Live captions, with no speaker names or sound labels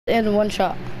in one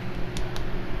shot.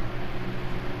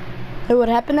 Hey, what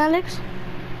happened, Alex?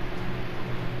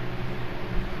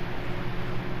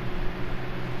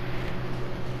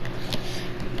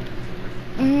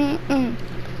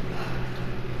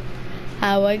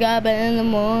 How I got back in the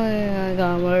morning, I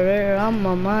got murder on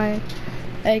my mind.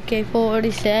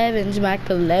 AK-47s, Mac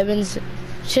 11s,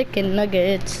 chicken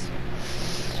nuggets.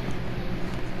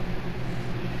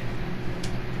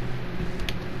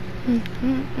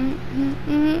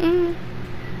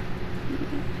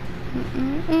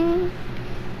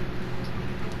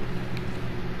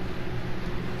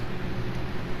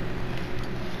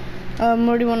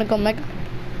 Where do you want to go, Mega?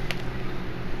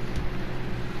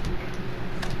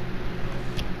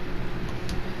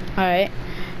 Alright,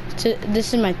 so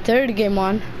this is my third game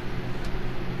on.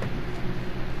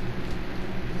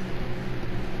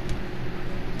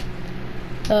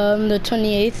 The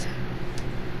 28th.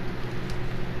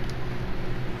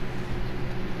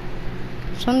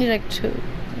 It's only like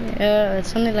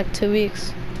it's only like 2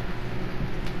 weeks.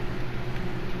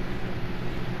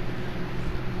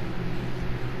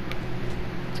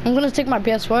 I'm gonna take my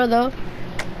PS4 though.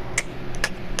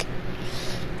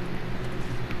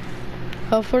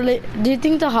 Hopefully, do you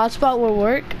think the hotspot will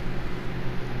work?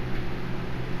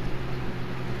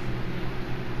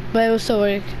 But it will still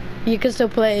work. You can still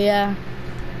play, yeah.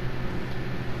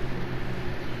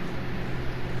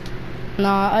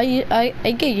 Nah,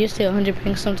 I get used to 100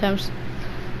 ping sometimes.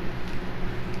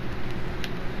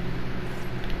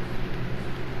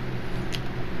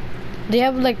 Do you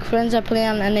have like friends that play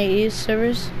on NAE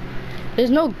servers? There's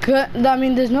no good. I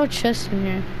mean, there's no chest in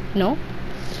here. No.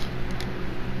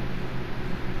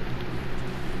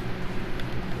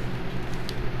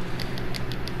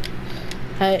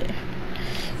 Hey.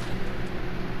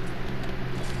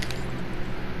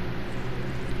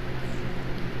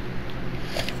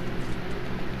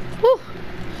 Whew.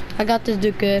 I got this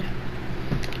dude good.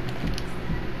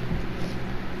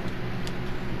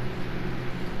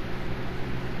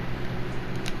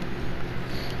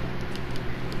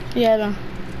 Yeah, no.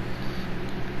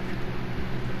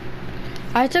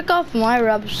 I took off my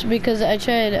reps because I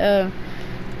tried, I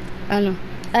don't know.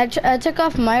 I took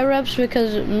off my reps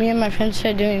because me and my friends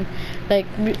tried doing,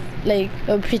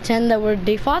 pretend that we're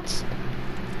defaults.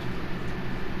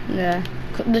 Yeah,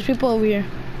 there's people over here.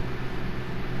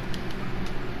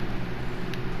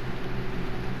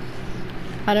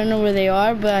 I don't know where they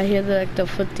are, but I hear the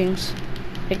foot things.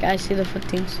 Like, I see the foot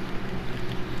things.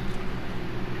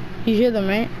 You hear them,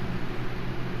 right?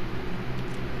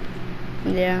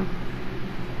 Yeah.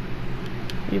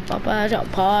 You papa has a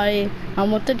party.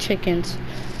 I'm with the chickens.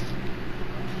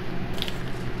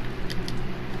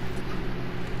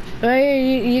 Right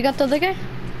here, you got the other guy?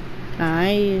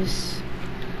 Nice.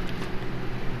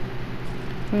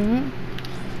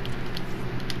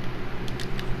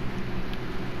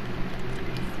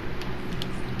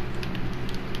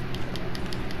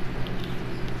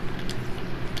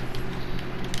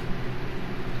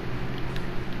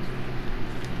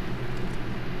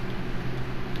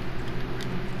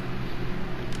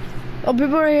 Oh,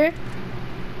 people are here.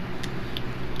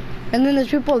 And then there's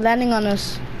people landing on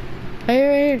us. Right here,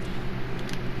 right here.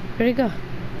 Where'd he go?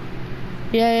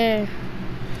 Yeah.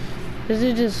 This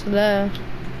is just left.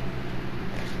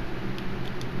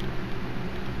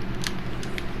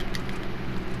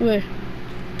 Where?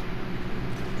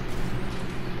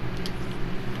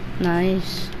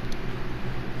 Nice.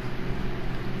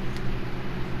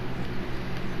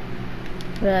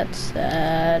 That's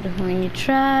sad when you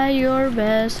try your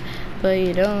best, but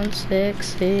you don't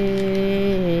succeed.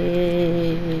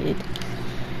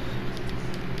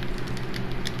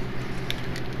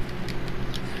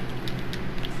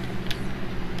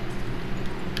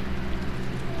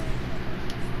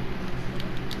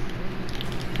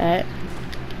 Alright.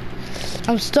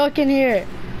 I'm stuck in here.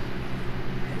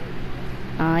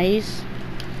 Nice.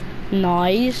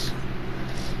 Nice.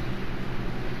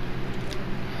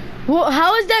 Well,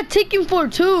 how is that ticking for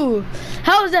 2?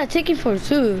 How is that ticking for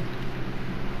 2?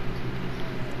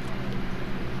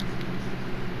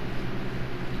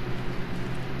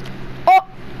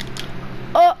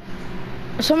 Oh!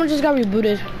 Someone just got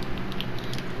rebooted.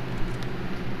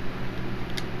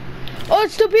 Oh,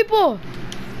 it's 2 people!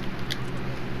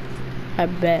 I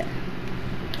bet.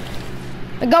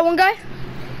 I got one guy.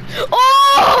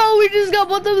 Oh! We just got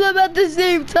both of them at the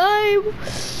same time!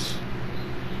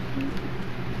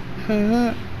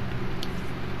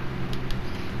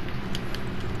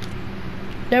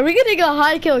 Yeah, we're getting a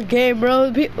high kill game,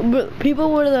 bro.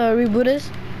 People were the rebooters.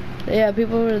 Yeah,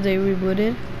 people were they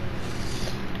rebooted.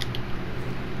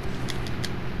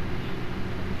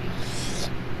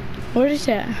 Where is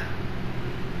that?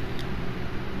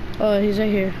 Oh, he's right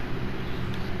here.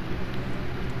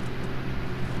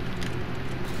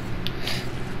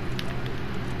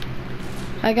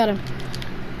 I got him.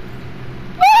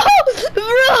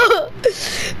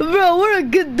 Bro, we're a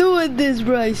good dude at this,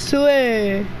 bro, I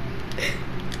swear.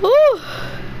 Woo.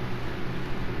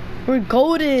 We're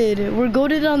goated. We're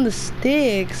goated on the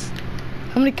sticks.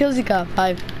 How many kills he got?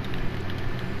 5.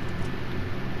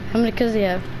 How many kills do you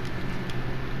have?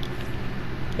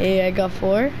 Hey, I got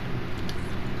 4.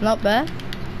 Not bad.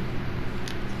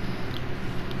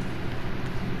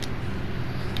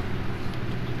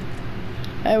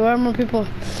 Alright, where are more people?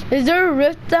 Is there a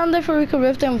rift down there for we can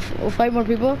rift and fight more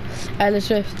people? Alright, let's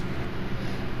rift.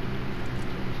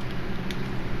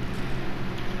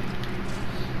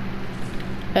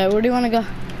 Alright, where do you want to go?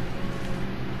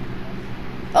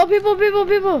 Oh, people!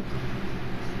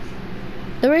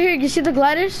 They're right here. You see the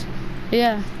gliders?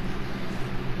 Yeah.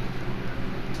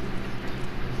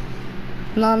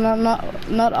 No,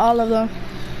 not all of them.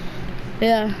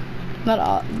 Yeah,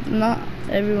 not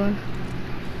everyone.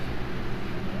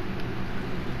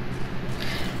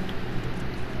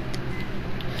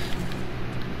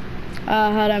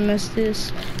 How'd I miss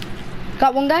this?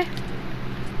 Got one guy?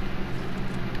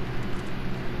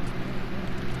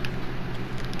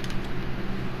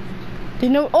 Do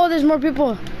you know? Oh, there's more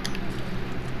people.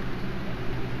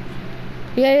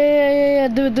 Yeah.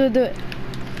 Do it.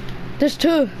 There's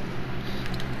 2.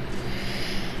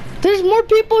 There's more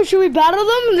people. Should we battle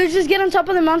them? Let's just get on top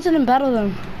of the mountain and battle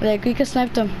them. Like, we can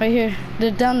snipe them right here.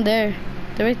 They're down there.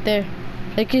 They're right there.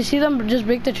 Like, you see them just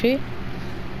break the tree?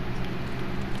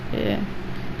 Yeah.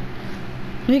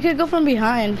 We could go from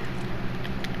behind.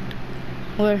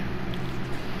 Where?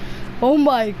 Oh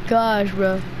my gosh,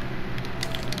 bro.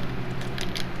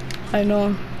 I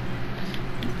know.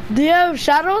 Do you have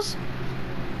shadows?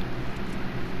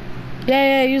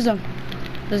 Yeah, use them.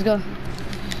 Let's go.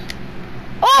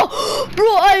 Oh, bro,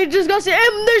 I just got to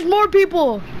and there's more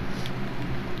people.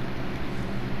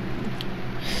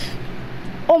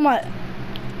 Oh my.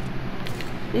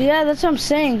 Yeah, that's what I'm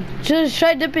saying. Just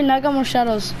try dipping, I got more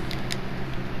shadows.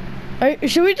 Alright,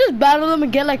 should we just battle them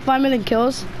and get like 5 million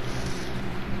kills?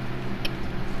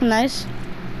 Nice.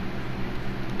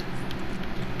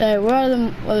 Alright, where are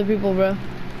the other people, bro?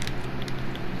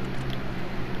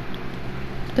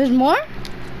 There's more?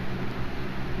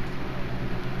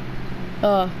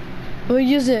 Oh, we'll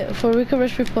use it for we can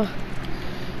rush people.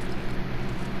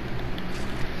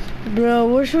 Bro,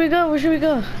 where should we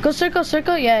go? Go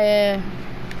circle? Yeah.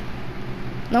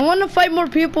 I want to fight more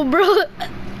people, bro.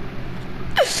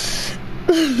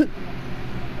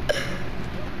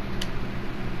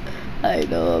 I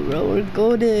know, bro, we're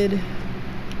goated.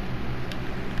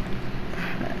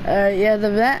 Yeah,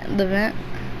 the vent.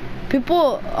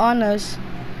 People on us.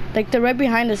 Like, they're right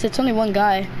behind us. It's only one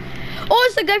guy. Oh,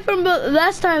 it's the guy from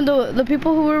last time, the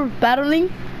people who were battling,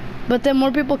 but then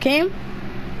more people came.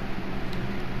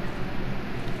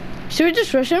 Should we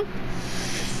just rush him?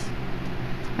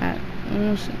 Alright,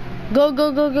 go.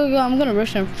 I'm gonna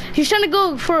rush him. He's trying to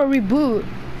go for a reboot.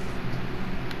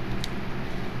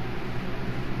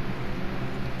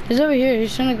 He's over here.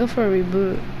 He's trying to go for a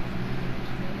reboot.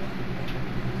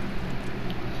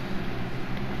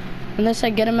 Unless I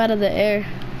get him out of the air.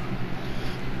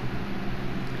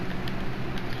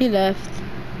 He left.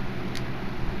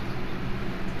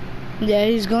 Yeah,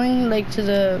 he's going like to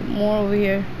the more over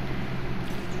here.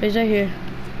 He's right here.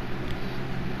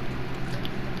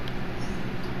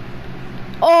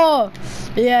 Oh!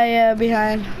 Yeah,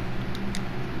 behind.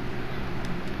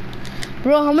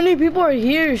 Bro, how many people are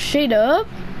here? Shade up?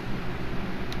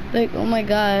 Like, oh my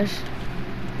gosh.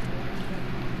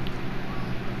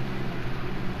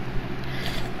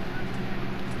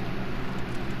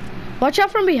 Watch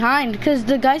out from behind, because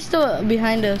the guy's still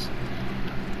behind us.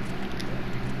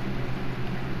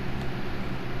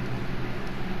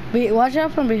 Wait, watch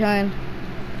out from behind.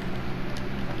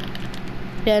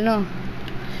 Yeah, no.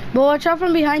 But watch out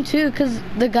from behind too, because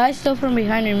the guy's still from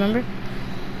behind, remember?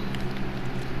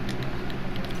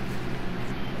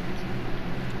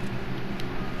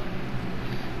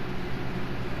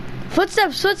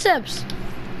 Footsteps.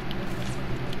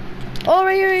 Oh,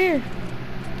 right here.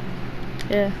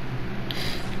 Yeah.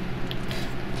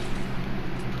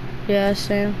 Yeah,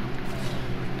 same.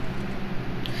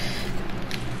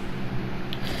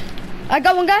 I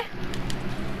got one guy.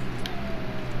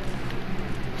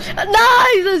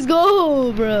 Nice, let's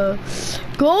go, bro.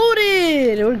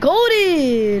 Goated, we're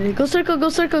goated. Go circle.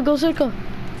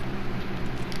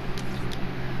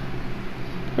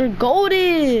 We're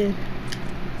goated.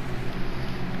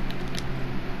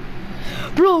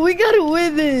 Bro, we gotta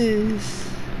win this.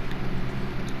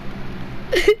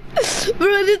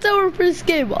 Bro, this is our first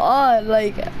game on.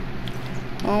 Like,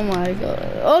 oh my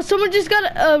god. Oh, someone just got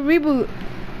a reboot.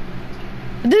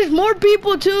 There's more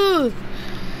people too.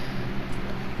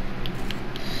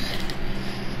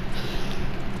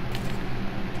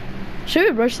 Should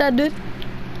we rush that dude?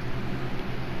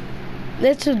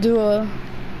 Let's a duo.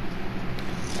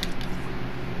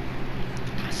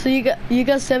 So you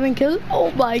got 7 kills? Oh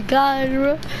my god,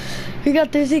 bro. We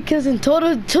got 30 kills in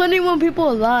total, 21 people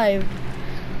alive.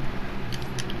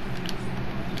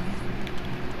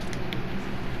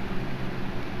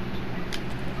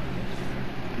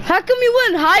 How come he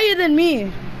went higher than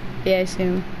me? Yeah, I see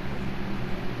him.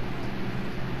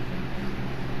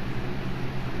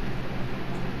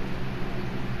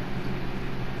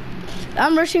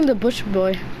 I'm rushing the bush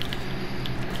boy.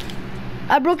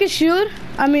 I broke his shield.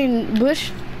 I mean,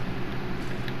 bush.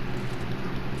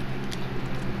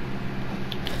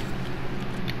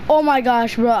 Oh my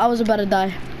gosh, bro. I was about to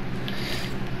die.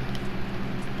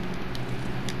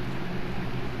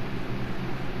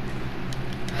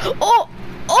 Oh!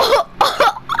 Oh!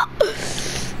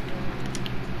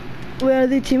 Where are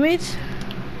the teammates?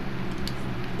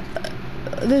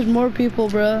 There's more people,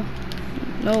 bro.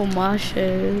 No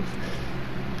moshes.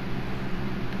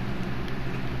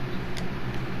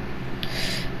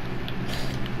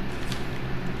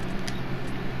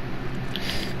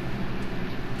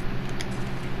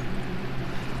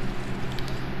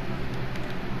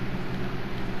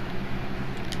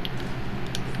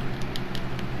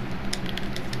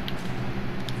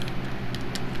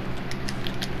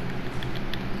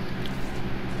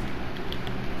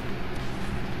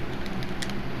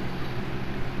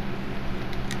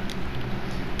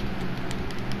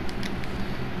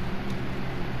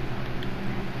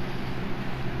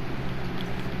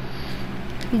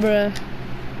 Bruh.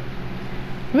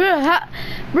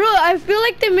 Bro, I feel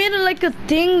like they made it like a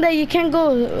thing that you can't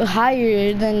go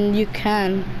higher than you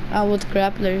can with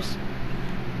grapplers.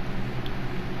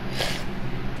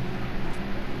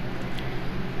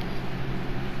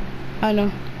 I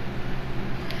know.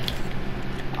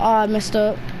 Oh, I messed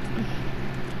up.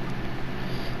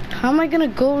 How am I gonna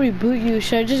go reboot you?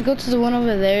 Should I just go to the one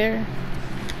over there?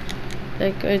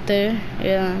 Like right there?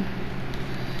 Yeah.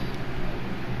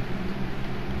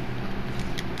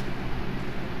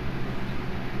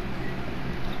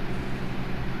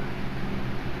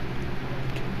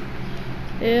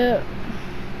 Yeah.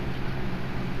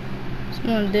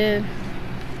 Someone did.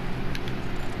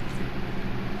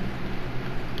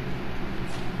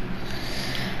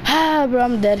 Ah, bro,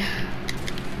 I'm dead.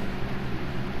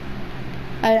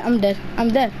 I'm dead. I'm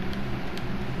dead.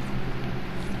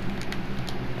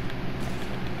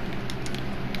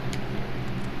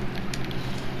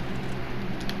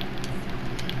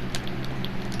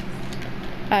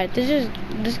 Alright,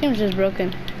 this game's just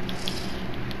broken.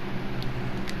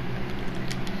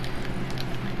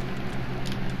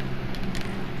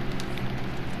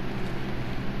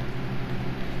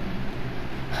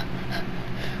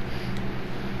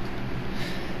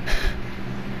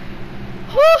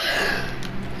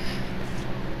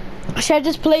 Should I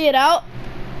just play it out?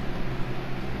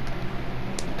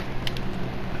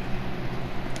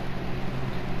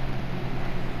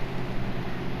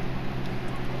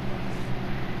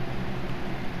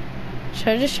 Should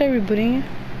I just try rebooting it?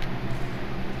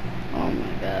 Oh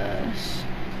my gosh.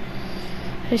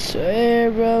 I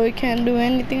swear, bro, we can't do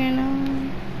anything right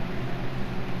now.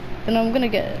 Then I'm gonna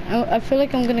get, I feel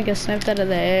like I'm gonna get sniped out of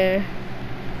the air.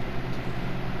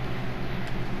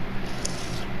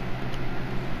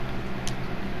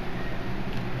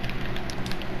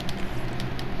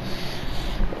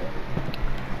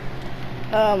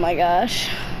 Oh my gosh.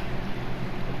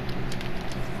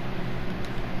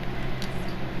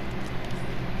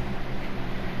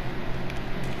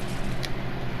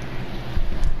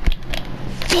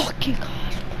 Fucking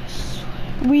god.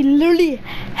 We literally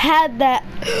had that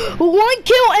 1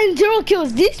 kill and 0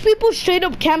 kills. These people straight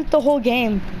up camped the whole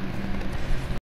game.